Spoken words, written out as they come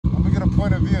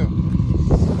point of view.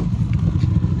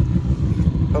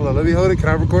 Hold on, let me hold it. Can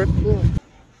I record? Yeah.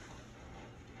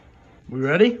 We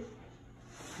ready?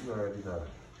 You already know.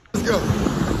 Let's go.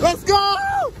 Let's go!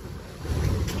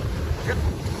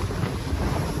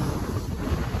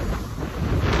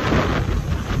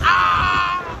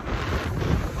 Ah!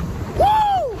 Woo!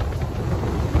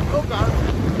 Oh God.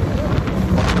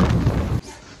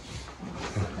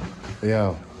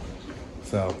 Yo,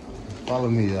 so follow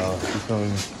me, y'all. You feel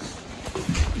me?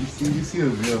 You see the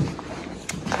view.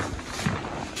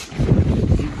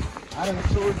 I done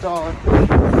showed y'all a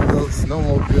little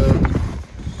snowmobile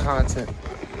content.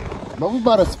 But we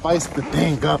about to spice the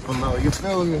thing up a little. You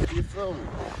feel me? You feel me?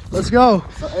 Let's go.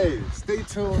 So hey, stay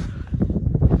tuned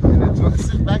and enjoy.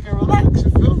 Sit back and relax.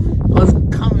 You feel me? Let's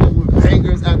come in with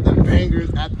bangers after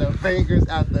bangers after bangers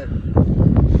after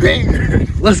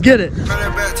bangers. Let's get it. Run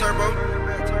that back turbo.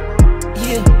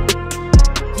 Yeah,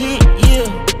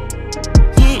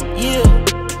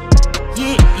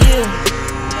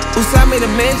 Usai made a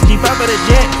mess, G5 of the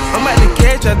jet. I'm about to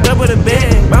catch, I double the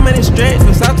bed. My man is stretch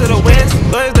from south to the west.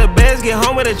 Lawyers the best, get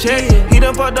home with a check. He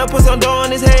done fucked up, put some dough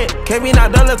on his head. KB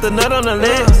knocked down, left a nut on the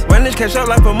legs. Run this cash up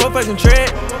like a motherfucking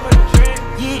tread.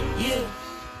 Yeah. Yeah.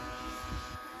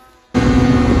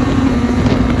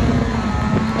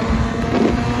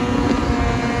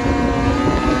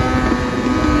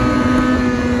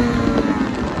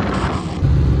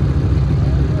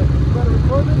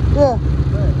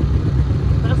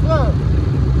 That's love.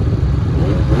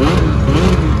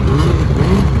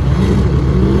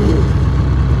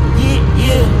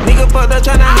 Yeah. Nigga fucked up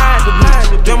tryna hide the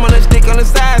bitch. Drum on the stick on the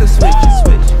side of switch.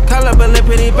 Call up a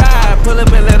limpity vibe. Pull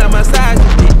up and let on my side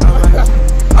you bitch.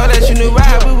 All that you knew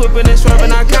ride. We whipping and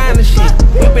swerving all kind of shit.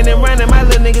 Whipping and running. My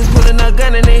little niggas pulling a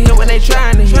gun and they hit when they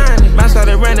trying to hit. Mine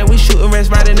started running. We shooting rest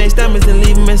right in their stomachs and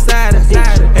leave them inside of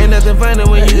bitch. Ain't nothing funny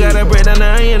when you gotta break down the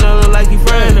onion. Don't look like you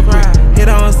frying the brick. Hit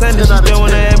her on Sunday. She still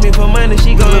wanna ask me for money.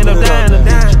 She gon' end up dying.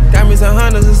 Got me some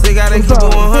hunters and still gotta keep it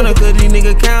 100 cause these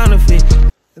niggas counterfeit.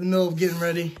 In the middle of getting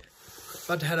ready.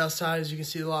 About to head outside. As you can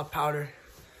see, a lot of powder.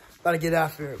 About to get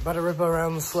after it. About to rip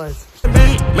around the sleds.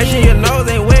 Make sure your nose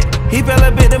ain't wet. He fell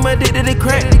a bit, them addicted to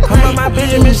crack. Come up my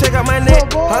Benjamin, shake out my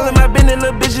neck. All of my business,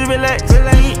 little bitches relax.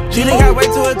 She done got way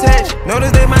too attached.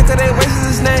 Notice they might cut their waist as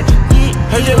a snatch.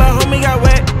 Heard your little homie got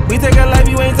wet. We take a life,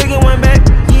 you ain't taking one back.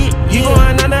 You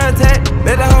going under attack.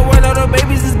 Let the whole world know the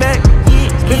babies is back.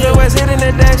 Spin the west, hitting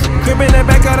the dash. Crib in the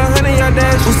back, out 100 yard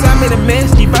dash. Usai made a mess,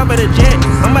 G5 of the jet.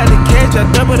 I'm about to catch, I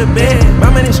double the bed.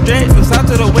 My man is stretch from south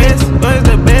to the west. Lawyers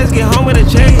the best, get home with a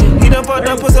check. He done fucked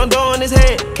up, put some dough on his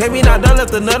head. KB knocked down,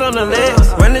 left a nut on the legs.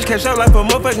 Run this cash up like a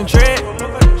motherfucking tread.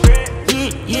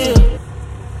 Yeah.